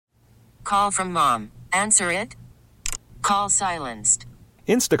call from mom. Answer it. Call silenced.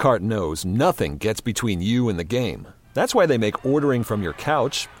 Instacart knows nothing gets between you and the game. That's why they make ordering from your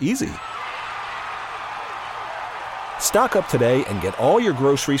couch easy. Stock up today and get all your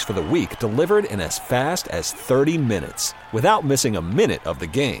groceries for the week delivered in as fast as 30 minutes without missing a minute of the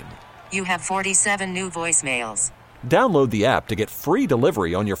game. You have 47 new voicemails. Download the app to get free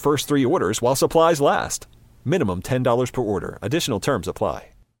delivery on your first 3 orders while supplies last. Minimum $10 per order. Additional terms apply.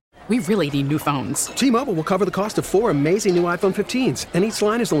 We really need new phones. T-Mobile will cover the cost of 4 amazing new iPhone 15s, and each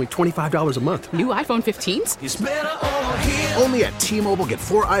line is only $25 a month. New iPhone 15s? It's better over here. Only at T-Mobile, get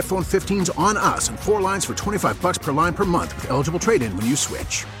 4 iPhone 15s on us and 4 lines for $25 per line per month with eligible trade-in when you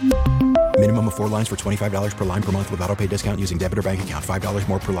switch. Minimum of 4 lines for $25 per line per month with autopay discount using debit or bank account. $5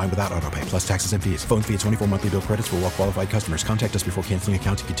 more per line without autopay, plus taxes and fees. Phone fee at 24 monthly bill credits for well-qualified customers. Contact us before canceling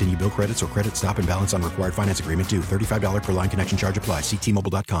account to continue bill credits or credit stop and balance on required finance agreement due. $35 per line connection charge applies. See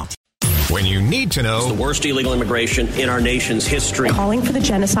T-Mobile.com. When you need to know. It's the worst illegal immigration in our nation's history. Calling for the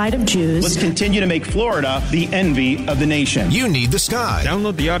genocide of Jews. Let's continue to make Florida the envy of the nation. You need the Sky.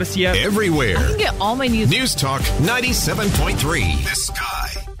 Download the Odyssey app. Everywhere. I can get all my news. News Talk 97.3. The Sky.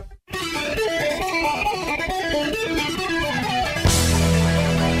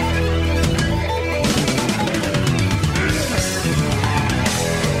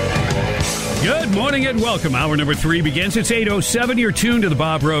 Good morning and welcome. Hour number 3 begins. It's 8:07. You're tuned to the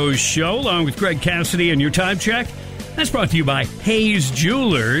Bob Rose Show along with Greg Cassidy and your time check. That's brought to you by Hayes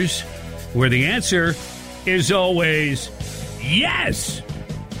Jewelers, where the answer is always yes.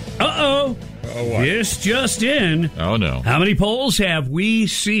 Uh-oh. Oh, what? This just in. Oh, no. How many polls have we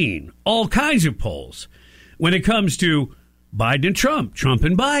seen? All kinds of polls. When it comes to Biden and Trump, Trump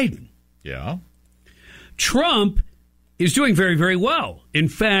and Biden. Yeah. Trump is doing very, very well. In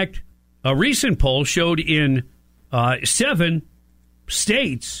fact, a recent poll showed in 7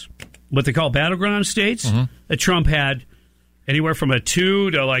 states, what they call battleground states, that Trump had anywhere from a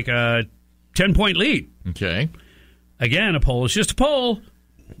 2 to like a 10-point lead. Okay. Again, a poll is just a poll,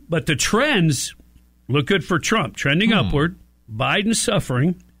 but the trends look good for Trump. Trending upward, Biden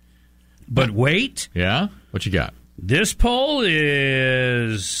suffering. But wait. Yeah? What you got? This poll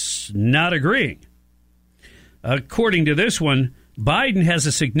is not agreeing. According to this one, Biden has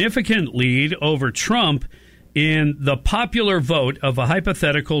a significant lead over Trump in the popular vote of a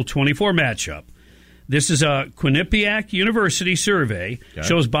hypothetical 24 matchup. This is a Quinnipiac University survey. Okay.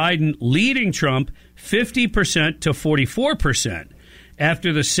 Shows Biden leading Trump 50% to 44%.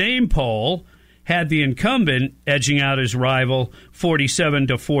 After the same poll had the incumbent edging out his rival 47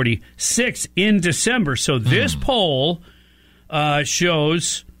 to 46 in December. So this poll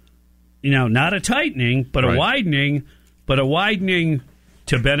shows, not a tightening, but a widening. But a widening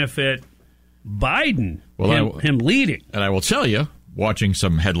to benefit Biden, him leading. And I will tell you, watching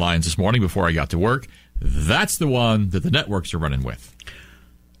some headlines this morning before I got to work, that's the one that the networks are running with.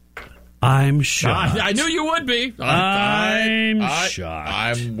 I'm shocked. I knew you would be. I'm shocked.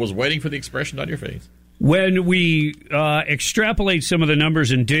 I was waiting for the expression on your face. When we extrapolate some of the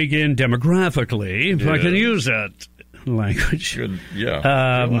numbers and dig in demographically, if I can use that language. Good. Yeah.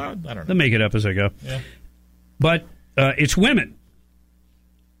 I don't know. I'll make it up as I go. Yeah. But it's women.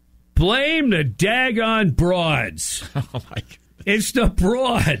 Blame the daggone broads. Oh, my God. It's the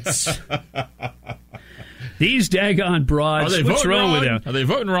broads. These daggone broads. What's wrong with them? Are they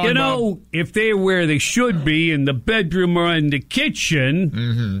voting wrong, Bob? If they're where they should be, in the bedroom or in the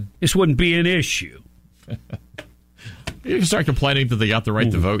kitchen, this wouldn't be an issue. You can start complaining that they got the right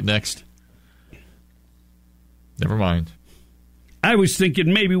to vote next. Never mind. I was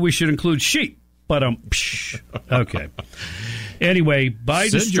thinking maybe we should include sheep. But okay. Anyway,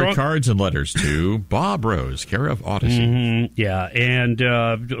 Biden send your cards and letters to Bob Rose, care of Odyssey. Yeah, and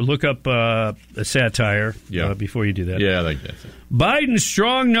look up a satire before you do that. Yeah, that's it. Biden's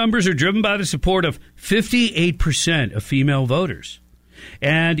strong numbers are driven by the support of 58% of female voters,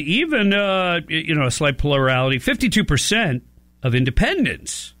 and even a slight plurality, 52% of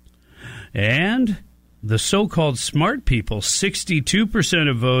independents, and the so-called smart people, 62%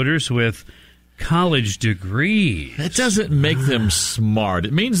 of voters with college degrees. That doesn't make them smart.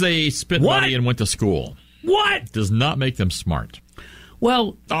 It means they spent money and went to school. What? It does not make them smart.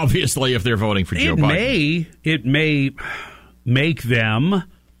 Well, obviously, if they're voting for Joe Biden. It may make them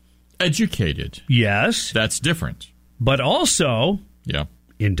educated. Yes. That's different. But also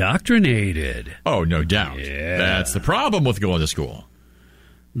indoctrinated. Oh, no doubt. Yeah. That's the problem with going to school.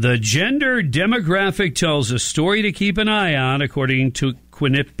 The gender demographic tells a story to keep an eye on, according to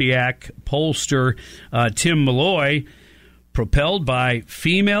Quinnipiac pollster Tim Malloy. propelled by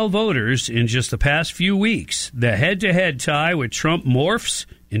female voters in just the past few weeks. The head-to-head tie with Trump morphs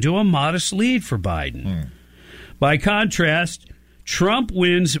into a modest lead for Biden. By contrast, Trump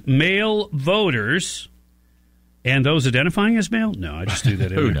wins male voters, and those identifying as male? No, I just do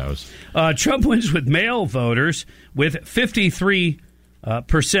that. Who knows? Trump wins with male voters with 53%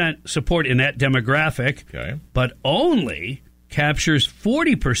 support in that demographic, but only captures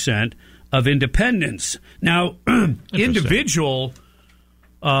 40% of independents. Now, individual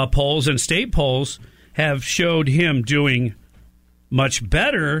polls and state polls have showed him doing much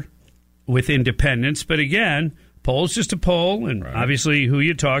better with independents, but again, poll's just a poll, and obviously who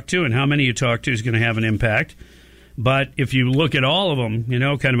you talk to and how many you talk to is going to have an impact. But if you look at all of them,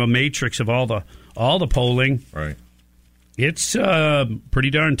 kind of a matrix of all the polling, it's pretty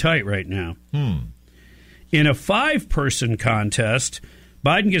darn tight right now. In a 5-person contest,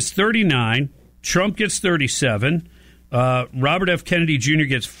 Biden gets 39, Trump gets 37, Robert F. Kennedy Jr.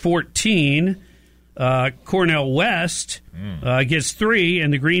 gets 14, Cornel West gets 3,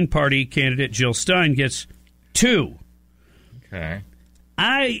 and the Green Party candidate Jill Stein gets 2. Okay.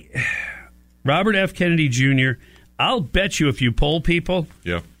 Robert F. Kennedy Jr., I'll bet you if you poll people,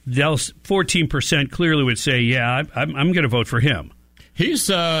 14% clearly would say, yeah, I'm going to vote for him. He's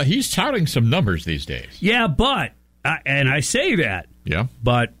touting some numbers these days. Yeah, but, and I say that,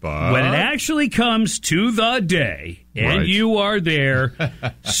 but when it actually comes to the day, and you are there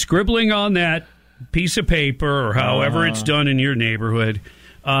scribbling on that piece of paper or however it's done in your neighborhood,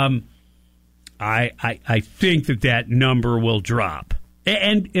 I think that number will drop,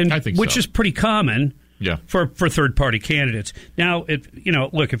 and I think which is pretty common. For third-party candidates. Now,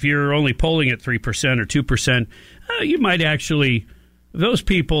 if you're only polling at 3% or 2%, you might actually, those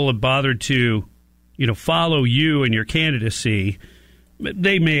people have bothered to, follow you and your candidacy,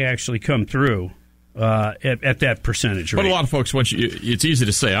 they may actually come through at that percentage rate. But a lot of folks, it's easy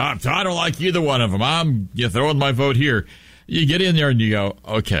to say, I don't like either one of them. I'm throwing my vote here. You get in there and you go,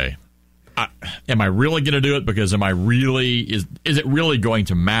 okay, am I really going to do it? Because is it really going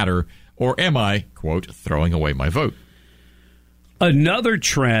to matter? Or am I, quote, throwing away my vote? Another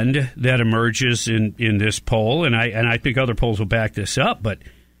trend that emerges in this poll, and I think other polls will back this up, but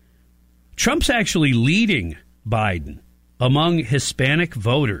Trump's actually leading Biden among Hispanic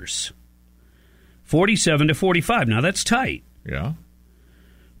voters, 47-45. Now, that's tight. Yeah.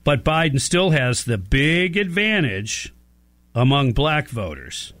 But Biden still has the big advantage among black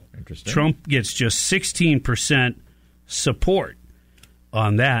voters. Interesting. Trump gets just 16% support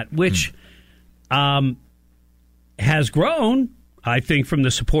on that, which has grown, I think, from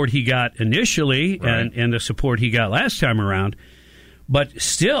the support he got initially and the support he got last time around. But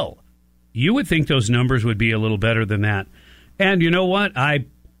still, you would think those numbers would be a little better than that. And you know what? I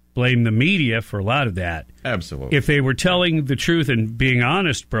blame the media for a lot of that. Absolutely. If they were telling the truth and being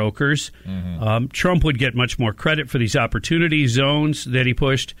honest brokers, Trump would get much more credit for these opportunity zones that he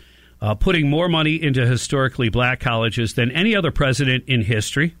pushed. Putting more money into historically black colleges than any other president in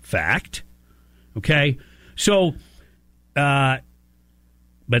history. Fact. Okay? So, but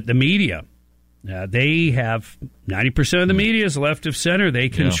the media, they have 90% of the media is left of center. They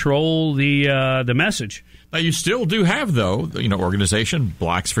control the message. Now, you still do have, though, organization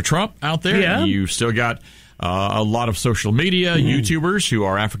Blacks for Trump out there. Yeah. You still got a lot of social media YouTubers who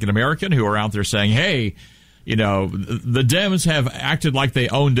are African-American who are out there saying, hey, the Dems have acted like they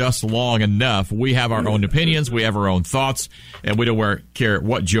owned us long enough. We have our own opinions. We have our own thoughts. And we don't care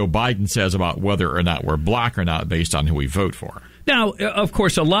what Joe Biden says about whether or not we're black or not based on who we vote for. Now, of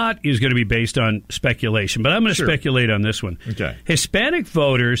course, a lot is going to be based on speculation, but I'm going to speculate on this one. Okay. Hispanic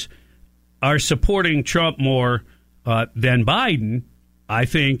voters are supporting Trump more than Biden, I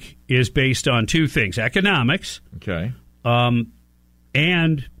think, is based on two things. Economics. Okay.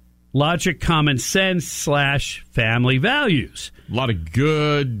 And logic, common sense / family values. A lot of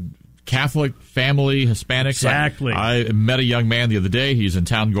good Catholic family Hispanics. Exactly. I met a young man the other day. He's in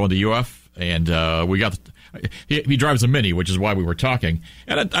town going to UF, and he drives a Mini, which is why we were talking.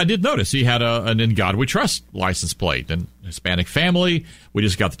 And I did notice he had an In God We Trust license plate. And Hispanic family, we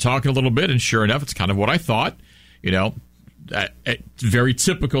just got to talking a little bit, and sure enough, it's kind of what I thought. Very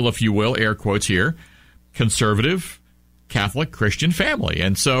typical, if you will, air quotes here, conservative Catholic Christian family.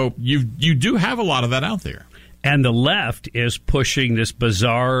 And so you do have a lot of that out there. And the left is pushing this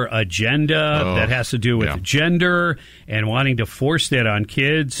bizarre agenda that has to do with gender and wanting to force that on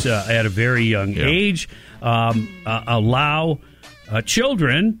kids at a very young age, allow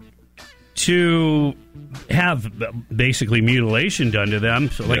children to have basically mutilation done to them,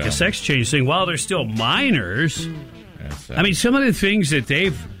 so like a sex change thing, while they're still minors. I mean, some of the things that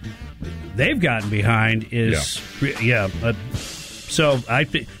they've they've gotten behind is, so I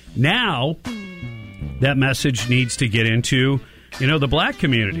think now that message needs to get into, the black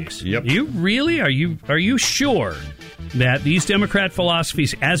communities. Yep. Are you sure that these Democrat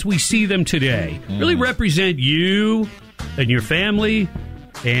philosophies, as we see them today, really represent you and your family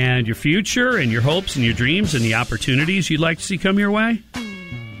and your future and your hopes and your dreams and the opportunities you'd like to see come your way?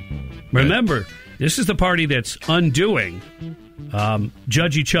 Remember, this is the party that's undoing.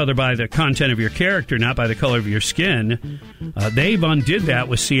 Judge each other by the content of your character, not by the color of your skin. They've undid that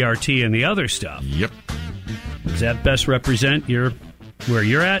with CRT and the other stuff. Yep. Does that best represent where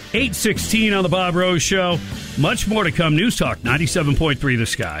you're at? 8:16 on the Bob Rose Show. Much more to come. News Talk 97.3 The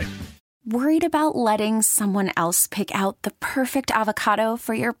Sky. Worried about letting someone else pick out the perfect avocado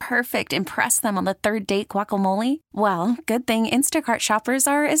for your perfect impress them on the third date guacamole? Well, good thing Instacart shoppers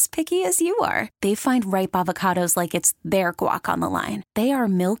are as picky as you are. They find ripe avocados like it's their guac on the line. They are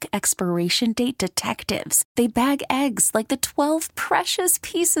milk expiration date detectives. They bag eggs like the 12 precious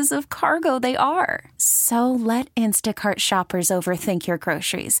pieces of cargo they are. So let Instacart shoppers overthink your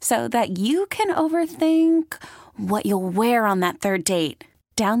groceries so that you can overthink what you'll wear on that third date.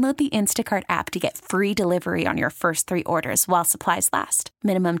 Download the Instacart app to get free delivery on your first 3 orders while supplies last.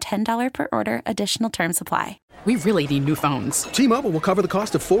 Minimum $10 per order. Additional terms apply. We really need new phones. T-Mobile will cover the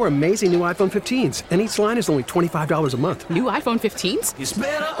cost of 4 amazing new iPhone 15s, and each line is only $25 a month. New iPhone 15s? It's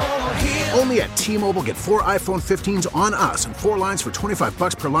better over here. Only at T-Mobile, get 4 iPhone 15s on us and 4 lines for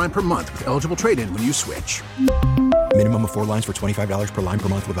 $25 per line per month with eligible trade-in when you switch. Minimum of 4 lines for $25 per line per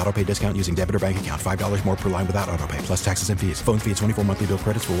month with autopay discount using debit or bank account. $5 more per line without autopay, plus taxes and fees. Phone fee at 24 monthly bill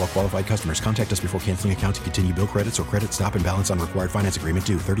credits for well-qualified customers. Contact us before canceling account to continue bill credits or credit stop and balance on required finance agreement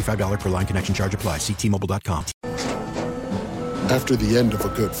due. $35 per line connection charge applies. See T-Mobile.com. After the end of a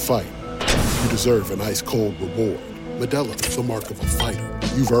good fight, you deserve an ice-cold reward. Modelo is the mark of a fighter.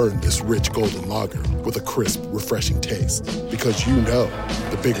 You've earned this rich golden lager with a crisp, refreshing taste. Because you know,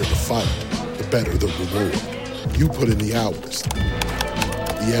 the bigger the fight, the better the reward. You put in the hours,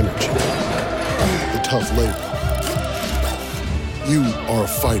 the energy, the tough labor. You are a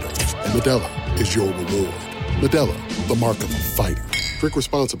fighter, and Modelo is your reward. Modelo, the mark of a fighter. Drink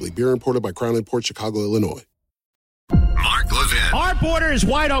responsibly. Beer imported by Crown Imports, Chicago, Illinois. Mark Levin. Our border is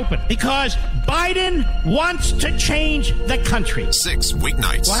wide open because Biden wants to change the country. 6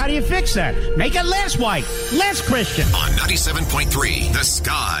 weeknights. Well, how do you fix that? Make it less white, less Christian. On 97.3 The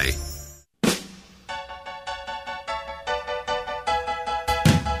Sky.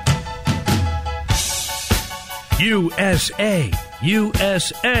 USA,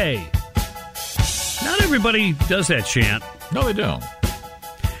 USA. Not everybody does that chant. No, they don't.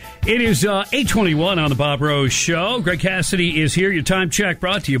 It is 8:21 on the Bob Rose Show. Greg Cassidy is here. Your time check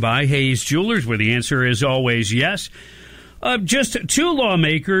brought to you by Hayes Jewelers, where the answer is always yes. Just 2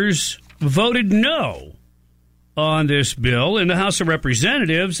 lawmakers voted no on this bill in the House of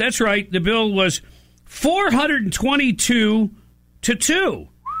Representatives. That's right. The bill was 422 to 2. Wow.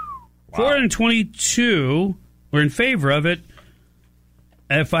 422 were in favor of it.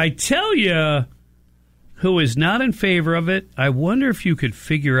 If I tell you who is not in favor of it, I wonder if you could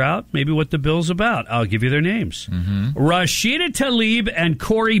figure out maybe what the bill's about. I'll give you their names. Rashida Tlaib and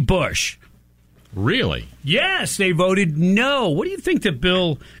Cori Bush. Really? Yes, they voted no. What do you think the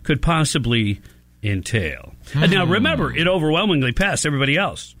bill could possibly entail? And now, remember, it overwhelmingly passed everybody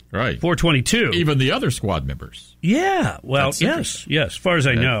else. Right. 422. Even the other squad members. Yeah. Well, yes. As far as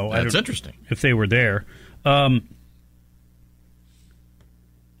I know. That's interesting. If they were there.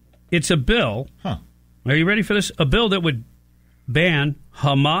 It's a bill. Huh. Are you ready for this? A bill that would ban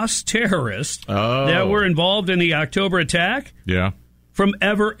Hamas terrorists that were involved in the October attack from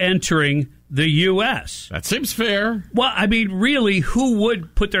ever entering the U.S. That seems fair. Well, I mean, really, who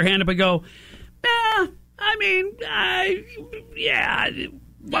would put their hand up and go,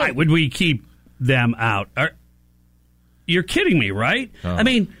 why would we keep them out? You're kidding me, right? Oh, I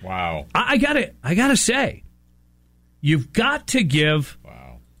mean, wow. I gotta say, you've got to give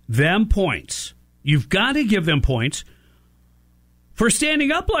them points. You've got to give them points for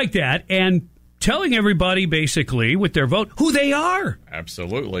standing up like that and telling everybody, basically, with their vote, who they are.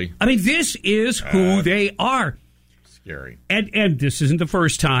 Absolutely. I mean, this is who they are. Scary. And this isn't the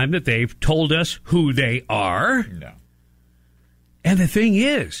first time that they've told us who they are. No. And the thing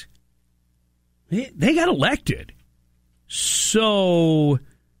is, they got elected. So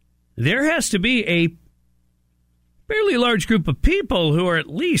there has to be a fairly large group of people who are at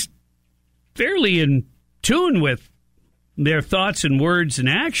least fairly in tune with their thoughts and words and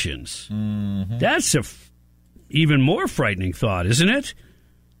actions. Mm-hmm. That's a even more frightening thought, isn't it?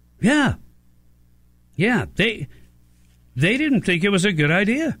 Yeah. They didn't think it was a good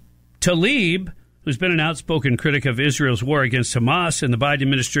idea Tlaib, who's been an outspoken critic of Israel's war against Hamas and the Biden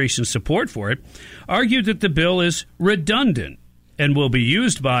administration's support for it, argued that the bill is redundant and will be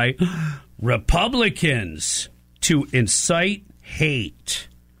used by Republicans to incite hate.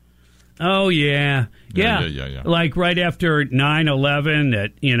 Oh, yeah. Yeah. Like right after 9/11,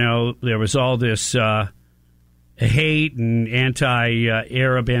 that, there was all this hate and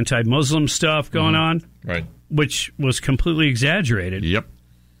anti-Arab, anti-Muslim stuff going on. Right. Which was completely exaggerated. Yep.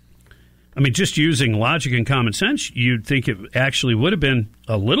 I mean, just using logic and common sense, you'd think it actually would have been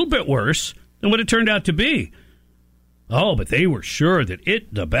a little bit worse than what it turned out to be. Oh, but they were sure that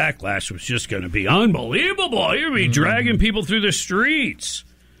the backlash was just going to be unbelievable. You'd be dragging people through the streets.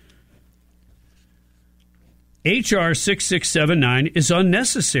 H.R. 6679 is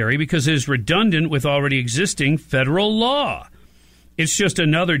unnecessary because it is redundant with already existing federal law. It's just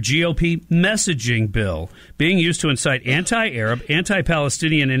another GOP messaging bill being used to incite anti-Arab,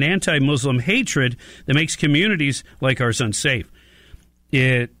 anti-Palestinian, and anti-Muslim hatred that makes communities like ours unsafe.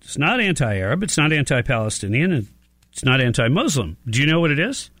 It's not anti-Arab, it's not anti-Palestinian, and it's not anti-Muslim. Do you know what it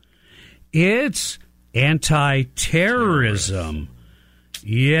is? It's anti-terrorism.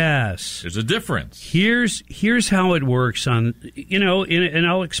 Yes. There's a difference. Here's how it works on, and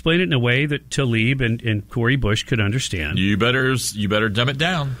I'll explain it in a way that Tlaib and Cori Bush could understand. You better dumb it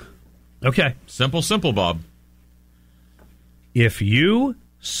down. Okay. Simple, Bob. If you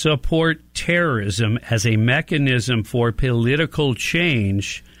support terrorism as a mechanism for political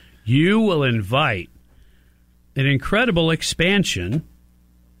change, you will invite an incredible expansion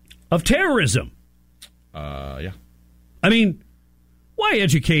of terrorism. Yeah. I mean, why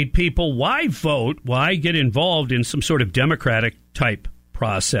educate people? Why vote? Why get involved in some sort of democratic type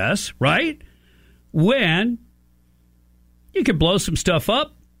process, right? When you could blow some stuff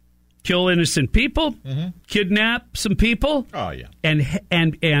up, kill innocent people, kidnap some people,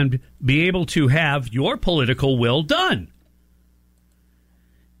 and be able to have your political will done.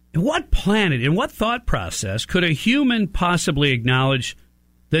 In what planet, in what thought process could a human possibly acknowledge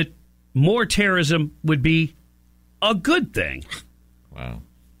that more terrorism would be a good thing? Wow.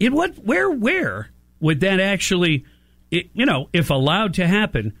 Where would that actually, if allowed to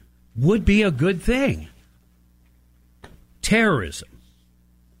happen, would be a good thing? Terrorism.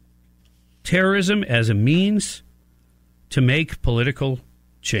 Terrorism as a means to make political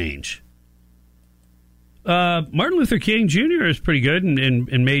change. Martin Luther King Jr. is pretty good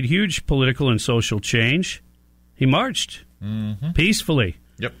and made huge political and social change. He marched peacefully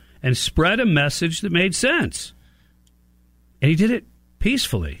and spread a message that made sense. And he did it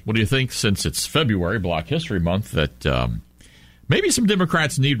peacefully. What do you think, since it's February, Black History Month, that maybe some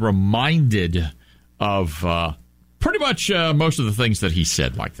Democrats need reminded of pretty much most of the things that he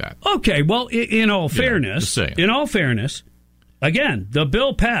said like that? Okay, well, in all fairness, again, the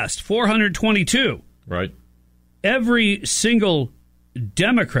bill passed 422. Right. Every single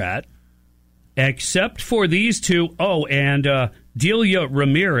Democrat, except for these two, and Delia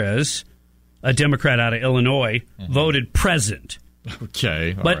Ramirez, a Democrat out of Illinois, voted present.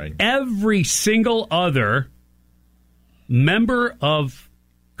 Okay, all but right. Every single other member of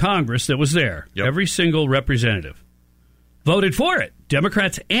Congress that was there, every single representative, voted for it,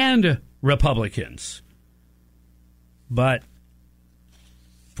 Democrats and Republicans. But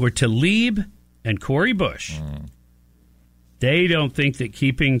for Tlaib and Cori Bush, they don't think that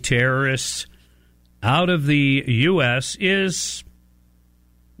keeping terrorists out of the U.S. is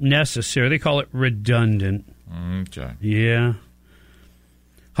necessary. They call it redundant. Okay. Yeah.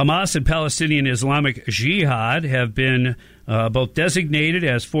 Hamas and Palestinian Islamic Jihad have been both designated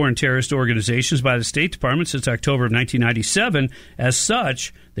as foreign terrorist organizations by the State Department since October of 1997. As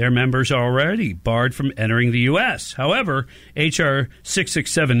such, their members are already barred from entering the U.S. However, H.R.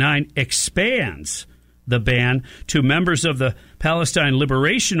 6679 expands the ban to members of the Palestine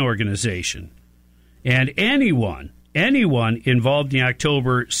Liberation Organization and anyone involved in the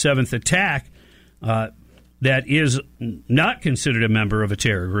October 7th attack that is not considered a member of a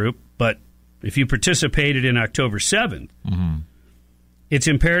terror group, but if you participated in October 7th, it's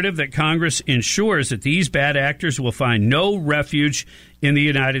imperative that Congress ensures that these bad actors will find no refuge in the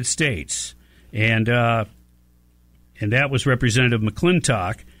United States. And that was Representative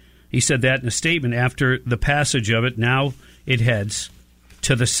McClintock. He said that in a statement after the passage of it. Now it heads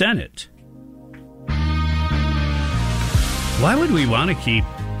to the Senate. Why would we want to keep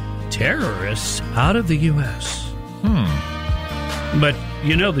terrorists out of the U.S.? But,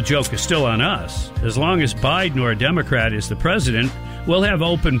 the joke is still on us. As long as Biden or a Democrat is the president, we'll have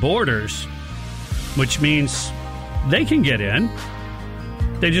open borders, which means they can get in.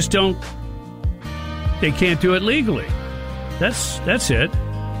 They just can't do it legally. That's it.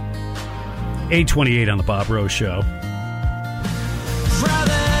 8:28 on the Bob Rose Show.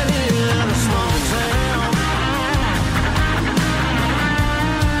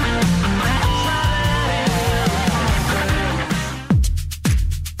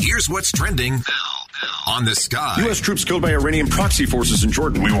 Here's what's trending on the Sky. U.S. troops killed by Iranian proxy forces in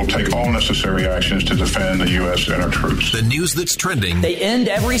Jordan. We will take all necessary actions to defend the U.S. and our troops. The news that's trending. They end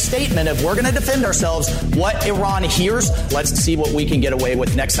every statement of we're going to defend ourselves. What Iran hears, let's see what we can get away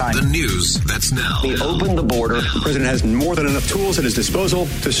with next time. The news that's now. We opened the border. The president has more than enough tools at his disposal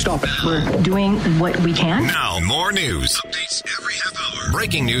to stop it. We're doing what we can. Now, more news. Updates every half hour.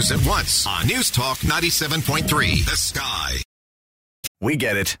 Breaking news at once on News Talk 97.3. The Sky. We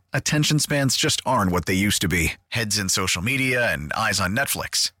get it. Attention spans just aren't what they used to be. Heads in social media and eyes on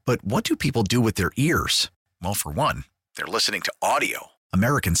Netflix. But what do people do with their ears? Well, for one, they're listening to audio.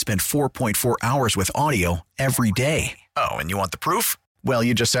 Americans spend 4.4 hours with audio every day. Oh, and you want the proof? Well,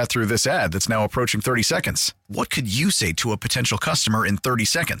 you just sat through this ad that's now approaching 30 seconds. What could you say to a potential customer in 30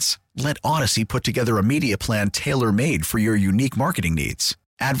 seconds? Let Odyssey put together a media plan tailor-made for your unique marketing needs.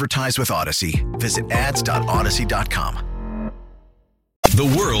 Advertise with Odyssey. Visit ads.odyssey.com. The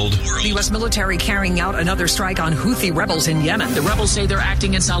world. The U.S. military carrying out another strike on Houthi rebels in Yemen. The rebels say they're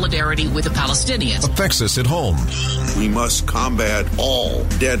acting in solidarity with the Palestinians. Affects us at home. We must combat all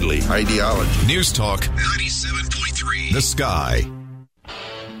deadly ideology. News Talk 97.3. The Sky.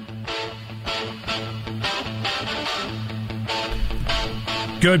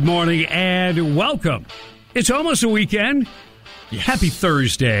 Good morning and welcome. It's almost a weekend. Yes. Happy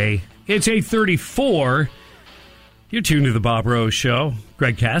Thursday. It's 8:34. You're tuned to the Bob Rose Show.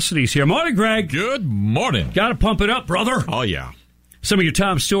 Greg Cassidy's here. Morning, Greg. Good morning. Got to pump it up, brother. Oh, yeah. Some of your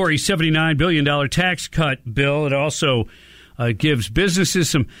top stories, $79 billion tax cut bill. It also gives businesses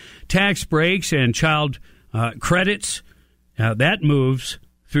some tax breaks and child credits. That moves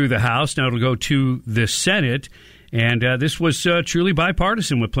through the House. Now it'll go to the Senate. And this was truly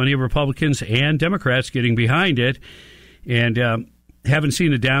bipartisan with plenty of Republicans and Democrats getting behind it. And haven't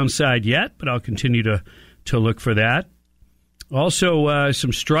seen the downside yet, but I'll continue to look for that. Also,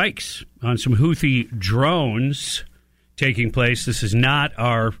 some strikes on some Houthi drones taking place. This is not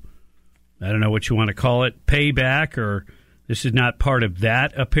our, I don't know what you want to call it, payback, or this is not part of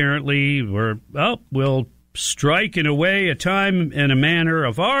that, apparently. We'll strike in a way, a time, and a manner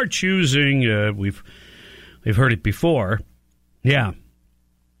of our choosing. We've heard it before. Yeah.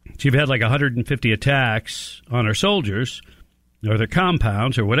 So you've had like 150 attacks on our soldiers or their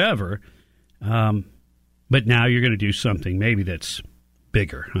compounds or whatever. But now you're going to do something maybe that's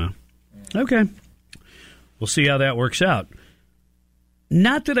bigger, huh? Okay. We'll see how that works out.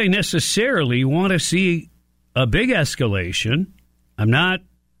 Not that I necessarily want to see a big escalation. I'm not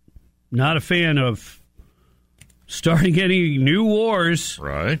a fan of starting any new wars.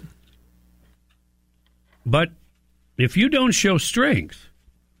 Right. But if you don't show strength,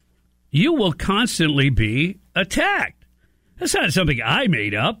 you will constantly be attacked. That's not something I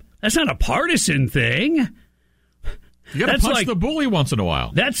made up. That's not a partisan thing. You got to punch the bully once in a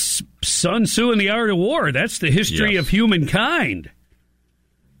while. That's Sun Tzu and the Art of War. That's the history of humankind,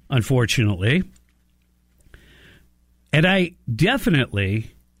 unfortunately. And I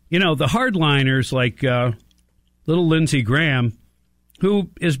definitely, the hardliners like little Lindsey Graham, who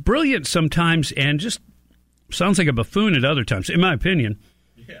is brilliant sometimes and just sounds like a buffoon at other times, in my opinion.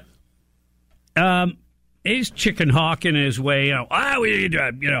 Yeah. He's chicken hawking his way. We need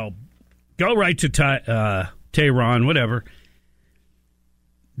to, go right to Tehran, whatever.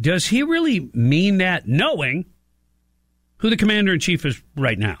 Does he really mean that, knowing who the commander-in-chief is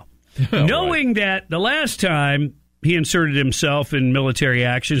right now? Knowing that the last time he inserted himself in military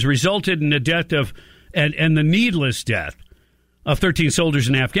actions resulted in the death of, and the needless death of 13 soldiers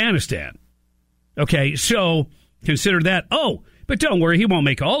in Afghanistan. Okay, so consider that. Oh, but don't worry, he won't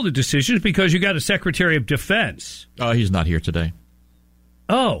make all the decisions because you got a Secretary of Defense. He's not here today.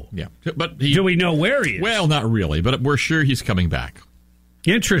 Oh. Yeah. But do we know where he is? Well, not really, but we're sure he's coming back.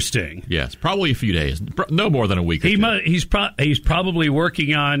 Interesting. Yes, probably a few days. No more than a week or two. He's probably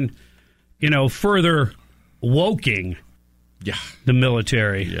working on, further woking the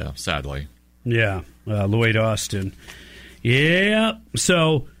military. Yeah, sadly. Yeah, Lloyd Austin. Yeah,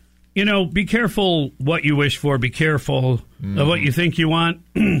 so, be careful what you wish for. Be careful of what you think you want.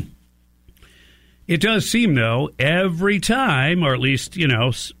 It does seem, though, every time, or at least,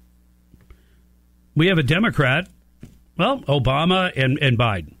 we have a Democrat, Obama and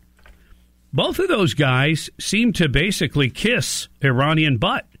Biden. Both of those guys seem to basically kiss Iranian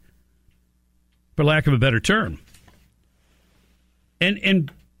butt, for lack of a better term. And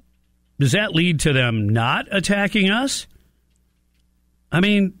does that lead to them not attacking us? I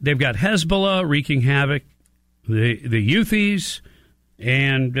mean, they've got Hezbollah wreaking havoc, the Houthis,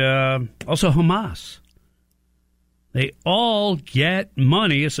 and also Hamas. They all get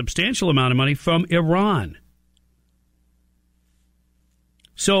money, a substantial amount of money, from Iran.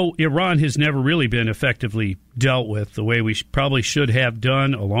 So Iran has never really been effectively dealt with the way we probably should have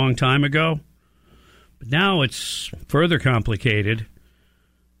done a long time ago. But now it's further complicated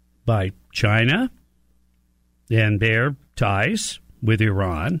by China and their ties with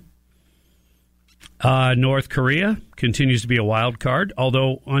Iran. North Korea continues to be a wild card,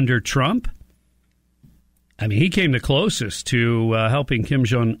 although under Trump, I mean, he came the closest to helping Kim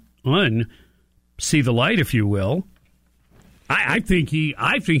Jong-un see the light, if you will. I think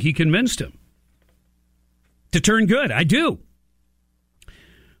he convinced him to turn good. I do.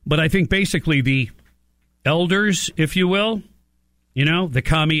 But I think basically the elders, if you will, the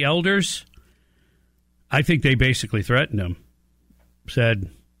commie elders, I think they basically threatened him. Said,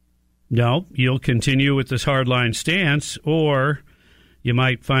 no, you'll continue with this hardline stance, or you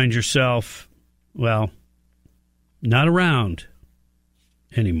might find yourself, well, not around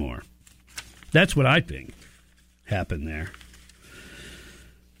anymore. That's what I think happened there.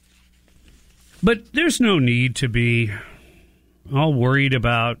 But there's no need to be all worried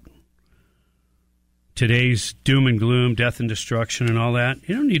about today's doom and gloom, death and destruction and all that.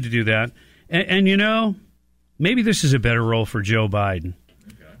 You don't need to do that. And maybe this is a better role for Joe Biden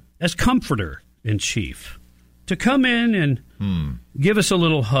as comforter in chief, to come in and give us a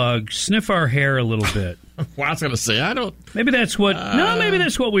little hug, sniff our hair a little bit. Well, I was going to say, maybe that's what. Maybe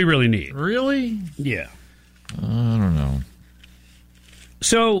that's what we really need. Really? Yeah. I don't know.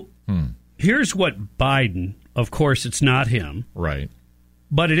 So here's what Biden. Of course, it's not him, right?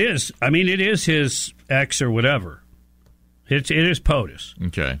 But it is. I mean, it is his ex or whatever. It is POTUS.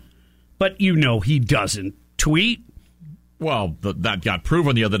 Okay. But he doesn't tweet. Well, that got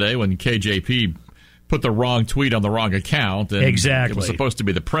proven the other day when KJP put the wrong tweet on the wrong account. And exactly. It was supposed to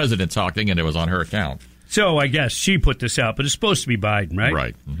be the president talking, and it was on her account. So I guess she put this out, but it's supposed to be Biden, right?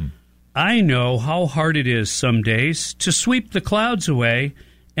 Right. Mm-hmm. I know how hard it is some days to sweep the clouds away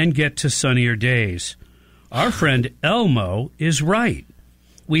and get to sunnier days. Our friend Elmo is right.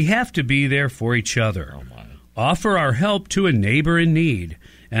 We have to be there for each other. Offer our help to a neighbor in need.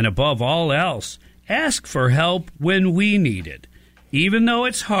 And above all else, ask for help when we need it. Even though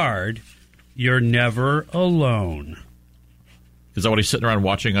it's hard, you're never alone. Is that what he's sitting around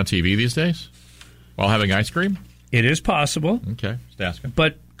watching on TV these days? While having ice cream? It is possible. Okay, just asking.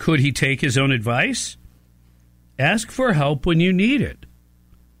 But could he take his own advice? Ask for help when you need it.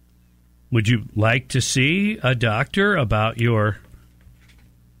 Would you like to see a doctor about your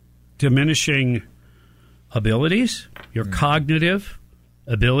diminishing abilities, your cognitive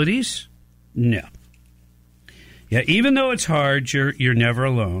abilities? No. Yeah, even though it's hard, you're never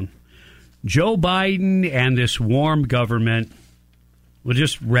alone. Joe Biden and this warm government will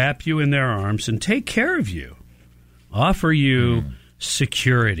just wrap you in their arms and take care of you, offer you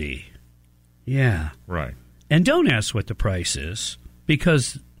security. Yeah. Right. And don't ask what the price is,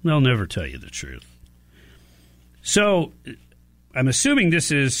 because they'll never tell you the truth. So I'm assuming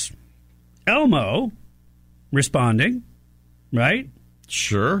this is Elmo responding, right?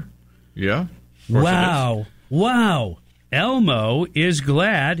 Sure. Yeah. Wow. Elmo is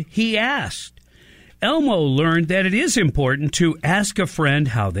glad he asked. Elmo learned that it is important to ask a friend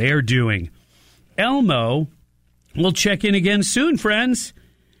how they are doing. Elmo will check in again soon, friends.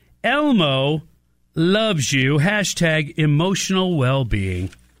 Elmo loves you. # emotional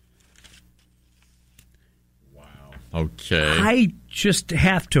well-being. Wow. Okay. I just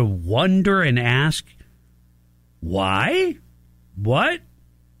have to wonder and ask, why? What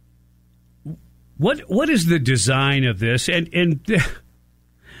is the design of this? And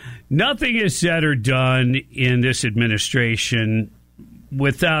nothing is said or done in this administration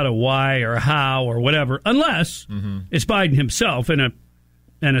without a why or how or whatever, unless it's Biden himself and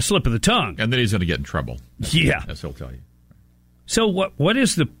a slip of the tongue. And then he's going to get in trouble. Yeah. As he'll tell you. So what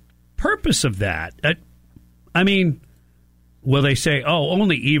is the purpose of that? I mean, will they say,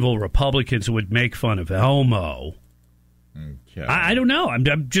 only evil Republicans would make fun of Elmo? Okay. I don't know.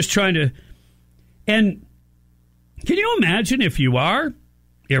 I'm just trying to... And can you imagine if you are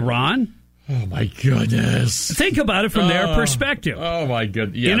Iran? Oh, my goodness. Think about it from their perspective. Oh, my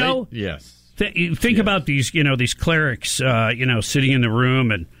goodness. Yeah, yes. Think about these clerics, sitting in the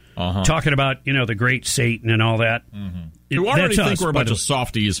room and talking about, the great Satan and all that. Who already think we're a bunch of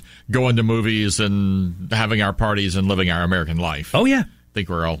softies going to movies and having our parties and living our American life. Oh, yeah. Think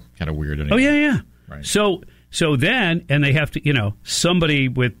we're all kind of weird anyway. Oh, yeah. Right. So So then, and they have to, somebody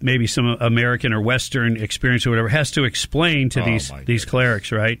with maybe some American or Western experience or whatever has to explain to these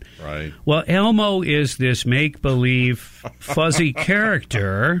clerics, right? Right. Well, Elmo is this make-believe fuzzy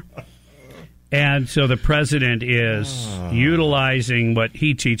character, and so the president is utilizing what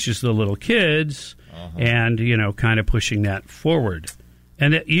he teaches the little kids and, kind of pushing that forward.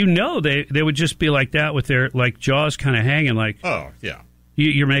 And they would just be like that with their jaws kind of hanging like, oh, yeah.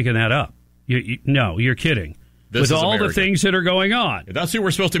 You're making that up. No, you're kidding. This with is all America. The things that are going on. That's who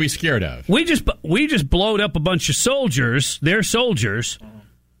we're supposed to be scared of. We just blowed up a bunch of soldiers. They're soldiers.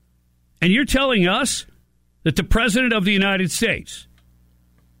 And you're telling us that the President of the United States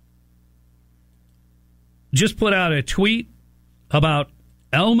just put out a tweet about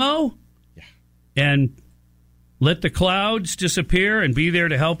Elmo and let the clouds disappear and be there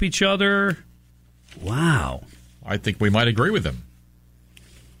to help each other? Wow. I think we might agree with him.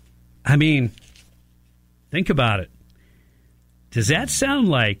 I mean, think about it. Does that sound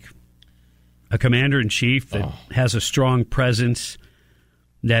like a commander-in-chief that has a strong presence,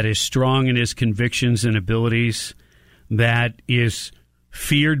 that is strong in his convictions and abilities, that is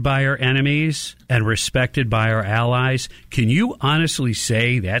feared by our enemies and respected by our allies? Can you honestly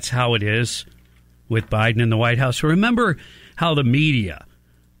say that's how it is with Biden in the White House? Remember how the media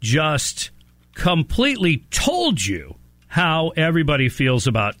just completely told you how everybody feels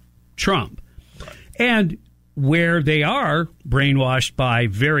about Trump. Right. And where they are brainwashed by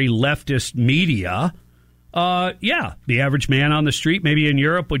very leftist media, the average man on the street, maybe in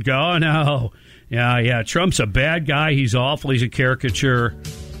Europe, would go, oh, no, yeah, Trump's a bad guy, he's awful, he's a caricature,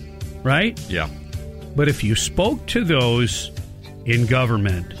 right? Yeah. But if you spoke to those in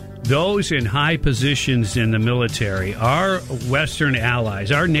government, those in high positions in the military, our Western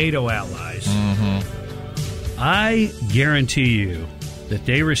allies, our NATO allies, I guarantee you that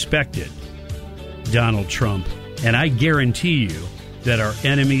they respected Donald Trump, and I guarantee you that our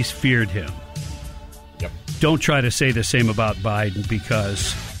enemies feared him. Yep. Don't try to say the same about Biden,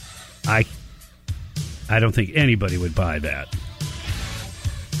 because I don't think anybody would buy that.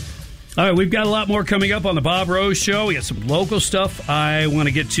 All right, we've got a lot more coming up on the Bob Rose Show. We got some local stuff I want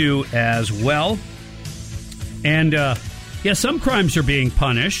to get to as well. And, some crimes are being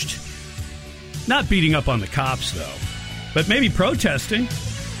punished. Not beating up on the cops, though, but maybe protesting.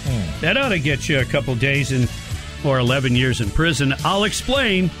 That ought to get you a couple days or 11 years in prison. I'll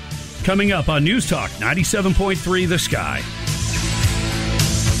explain coming up on News Talk 97.3 The Sky.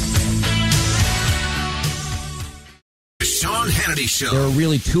 Sean Hannity Show. There are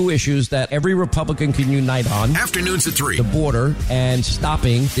really two issues that every Republican can unite on. Afternoons at 3. The border and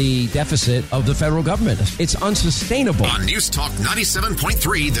stopping the deficit of the federal government. It's unsustainable. On News Talk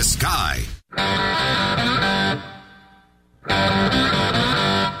 97.3 The Sky.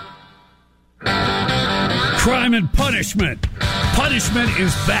 Crime and punishment. Punishment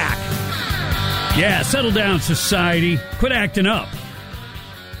is back. Yeah, settle down, society. Quit acting up.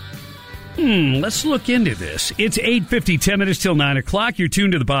 Let's look into this. It's 8:50, 10 minutes till 9 o'clock. You're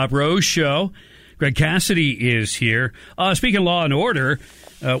tuned to the Bob Rose Show. Greg Cassidy is here. Speaking of law and order,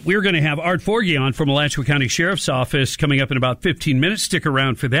 we're going to have Art Forgy on from Alachua County Sheriff's Office coming up in about 15 minutes. Stick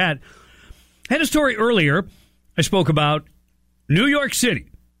around for that. I had a story earlier. I spoke about New York City.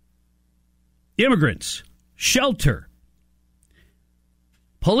 Immigrants, shelter.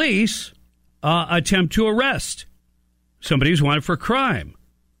 Police attempt to arrest somebody who's wanted for a crime.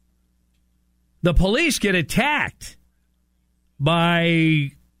 The police get attacked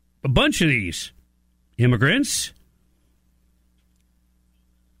by a bunch of these immigrants.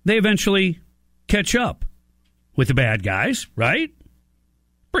 They eventually catch up with the bad guys, right?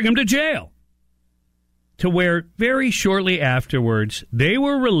 Bring them to jail. To where very shortly afterwards, they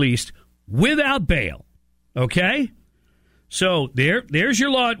were released without bail. Okay? So there's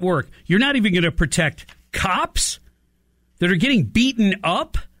your law at work. You're not even going to protect cops that are getting beaten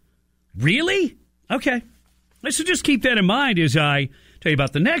up? Really? Okay. So just keep that in mind as I tell you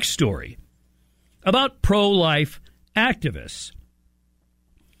about the next story about pro-life activists.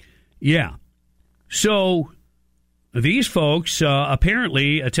 Yeah. So these folks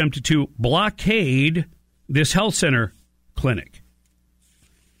apparently attempted to blockade this health center clinic.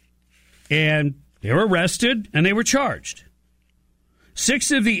 And they were arrested and they were charged.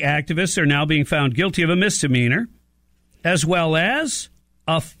 6 of the activists are now being found guilty of a misdemeanor, as well as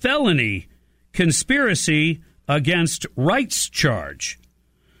a felony conspiracy against rights charge.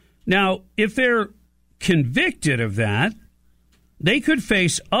 Now, if they're convicted of that, they could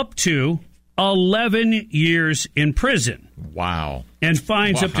face up to 11 years in prison. Wow. And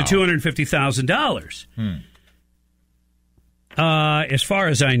fines up to $250,000. As far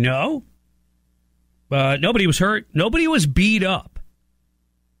as I know, Nobody was hurt. Nobody was beat up.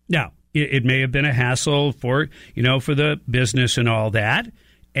 Now, it may have been a hassle for the business and all that.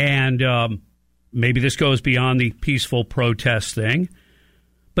 And maybe this goes beyond the peaceful protest thing.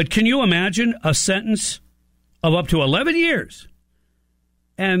 But can you imagine a sentence of up to 11 years?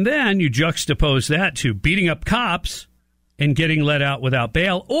 And then you juxtapose that to beating up cops and getting let out without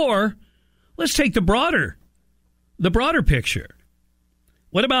bail. Or let's take the broader picture.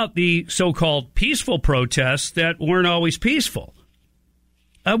 What about the so-called peaceful protests that weren't always peaceful?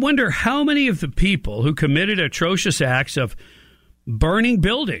 I wonder how many of the people who committed atrocious acts of burning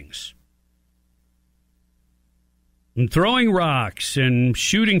buildings and throwing rocks and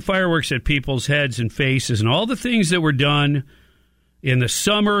shooting fireworks at people's heads and faces and all the things that were done in the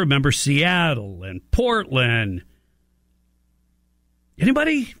summer. Remember Seattle and Portland.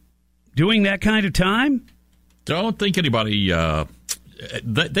 Anybody doing that kind of time? Don't think anybody...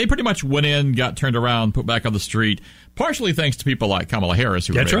 They pretty much went in, got turned around, put back on the street, partially thanks to people like Kamala Harris,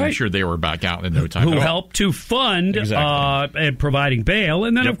 who were making sure they were back out in no time. Who helped to fund and providing bail.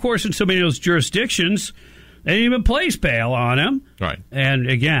 And then, of course, in so many of those jurisdictions, they didn't even place bail on them. Right. And,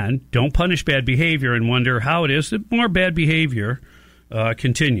 again, don't punish bad behavior and wonder how it is that more bad behavior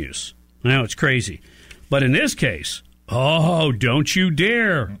continues. Now, it's crazy. But in this case... Oh, don't you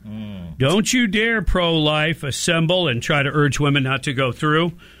dare. Mm-mm. Don't you dare, pro-life, assemble and try to urge women not to go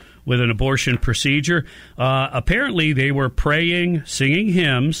through with an abortion procedure. Apparently, they were praying, singing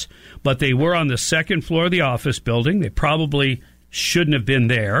hymns, but they were on the second floor of the office building. They probably shouldn't have been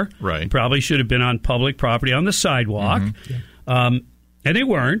there. Right. Probably should have been on public property on the sidewalk. Mm-hmm. Yeah. And they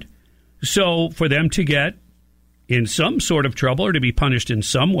weren't. So for them to get in some sort of trouble or to be punished in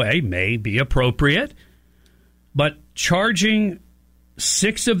some way may be appropriate. But charging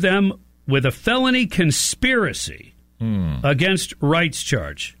 6 of them with a felony conspiracy against rights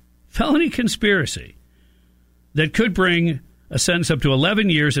charge, felony conspiracy, that could bring a sentence up to 11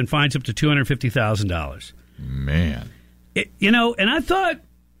 years and fines up to $250,000. Man. And I thought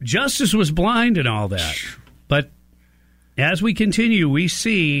justice was blind and all that. But as we continue, we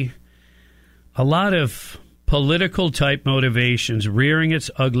see a lot of political type motivations rearing its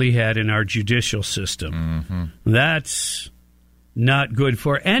ugly head in our judicial system. Mm-hmm. That's not good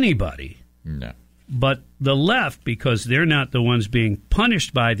for anybody. No. But the left, because they're not the ones being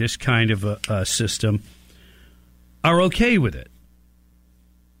punished by this kind of a system, are okay with it.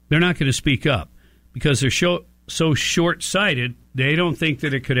 They're not going to speak up because they're so short-sighted, they don't think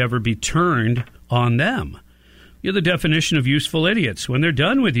that it could ever be turned on them. You're the definition of useful idiots. When they're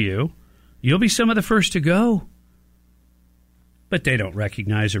done with you, you'll be some of the first to go. But they don't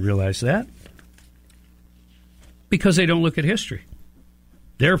recognize or realize that because they don't look at history.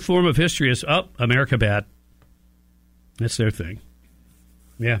 Their form of history is, America bad. That's their thing.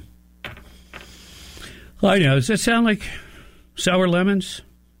 Yeah. I know. Does that sound like sour lemons?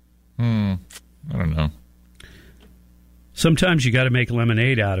 I don't know. Sometimes you got to make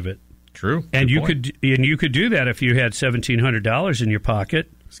lemonade out of it. True. And you could do that if you had $1,700 in your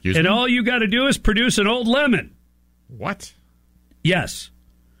pocket. Excuse me? All you got to do is produce an old lemon. What? Yes.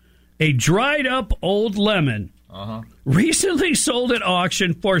 A dried up old lemon recently sold at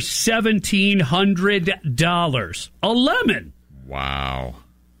auction for $1,700. A lemon. Wow.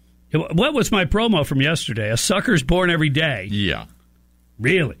 What was my promo from yesterday? A sucker's born every day. Yeah.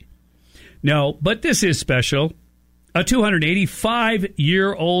 Really? No, but this is special. A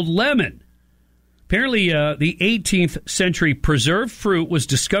 285-year-old lemon. Apparently, the 18th century preserved fruit was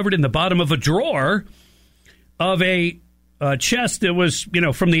discovered in the bottom of a drawer of a chest that was,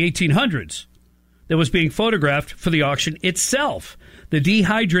 from the 1800s that was being photographed for the auction itself. The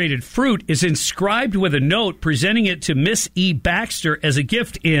dehydrated fruit is inscribed with a note presenting it to Miss E. Baxter as a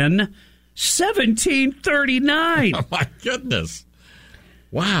gift in 1739. Oh, my goodness.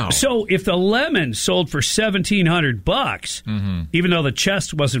 Wow. So if the lemon sold for $1,700, even though the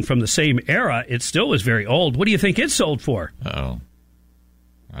chest wasn't from the same era, it still was very old. What do you think it sold for? I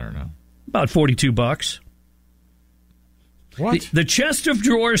don't know. About $42. What? The chest of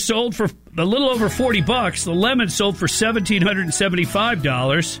drawers sold for a little over $40. The lemon sold for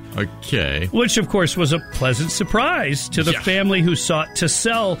 $1,775. Okay. Which, of course, was a pleasant surprise to the family who sought to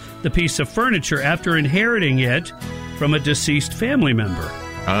sell the piece of furniture after inheriting it from a deceased family member.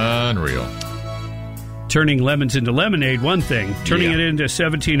 Unreal. Turning lemons into lemonade, one thing. Turning it into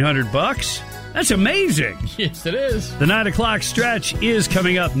 $1,700, that's amazing. Yes, it is. The 9 o'clock stretch is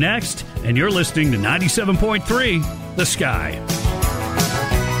coming up next, and you're listening to 97.3 The Sky.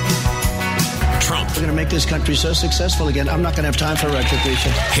 Trump We're going to make this country so successful again. I'm not going to have time for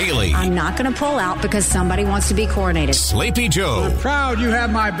retribution. Haley. I'm not going to pull out because somebody wants to be coronated. Sleepy Joe. I'm proud you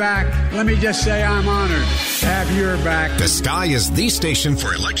have my back. Let me just say I'm honored to have your back. The Sky is the station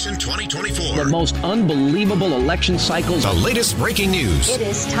for election 2024. The most unbelievable election cycles. The latest breaking news. It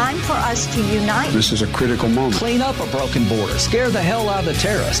is time for us to unite. This is a critical moment. Clean up a broken border. Scare the hell out of the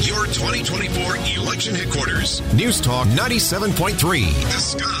terrorists. Your 2024 election headquarters. News Talk 97.3. The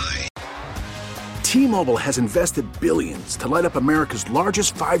Sky. T-Mobile has invested billions to light up America's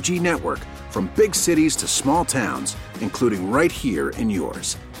largest 5G network, from big cities to small towns, including right here in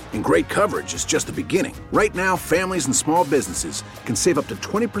yours. And great coverage is just the beginning. Right now, families and small businesses can save up to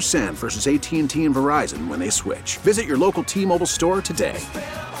 20% versus AT&T and Verizon when they switch. Visit your local T-Mobile store today.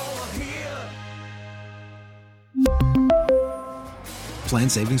 Plan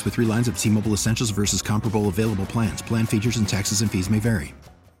savings with 3 lines of T-Mobile Essentials versus comparable available plans. Plan features and taxes and fees may vary.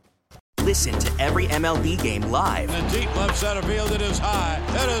 Listen to every MLB game live. In the deep left center field, it is high,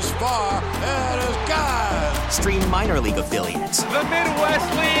 it is far, it is gone. Stream minor league affiliates. The Midwest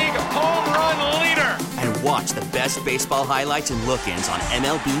League home run leader. And watch the best baseball highlights and look-ins on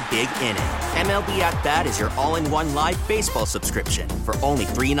MLB Big Inning. MLB At Bat is your all-in-one live baseball subscription for only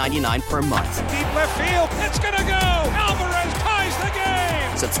 $3.99 per month. Deep left field, it's gonna go. Alvarez ties the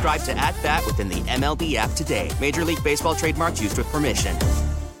game. Subscribe to At Bat within the MLB app today. Major League Baseball trademarks used with permission.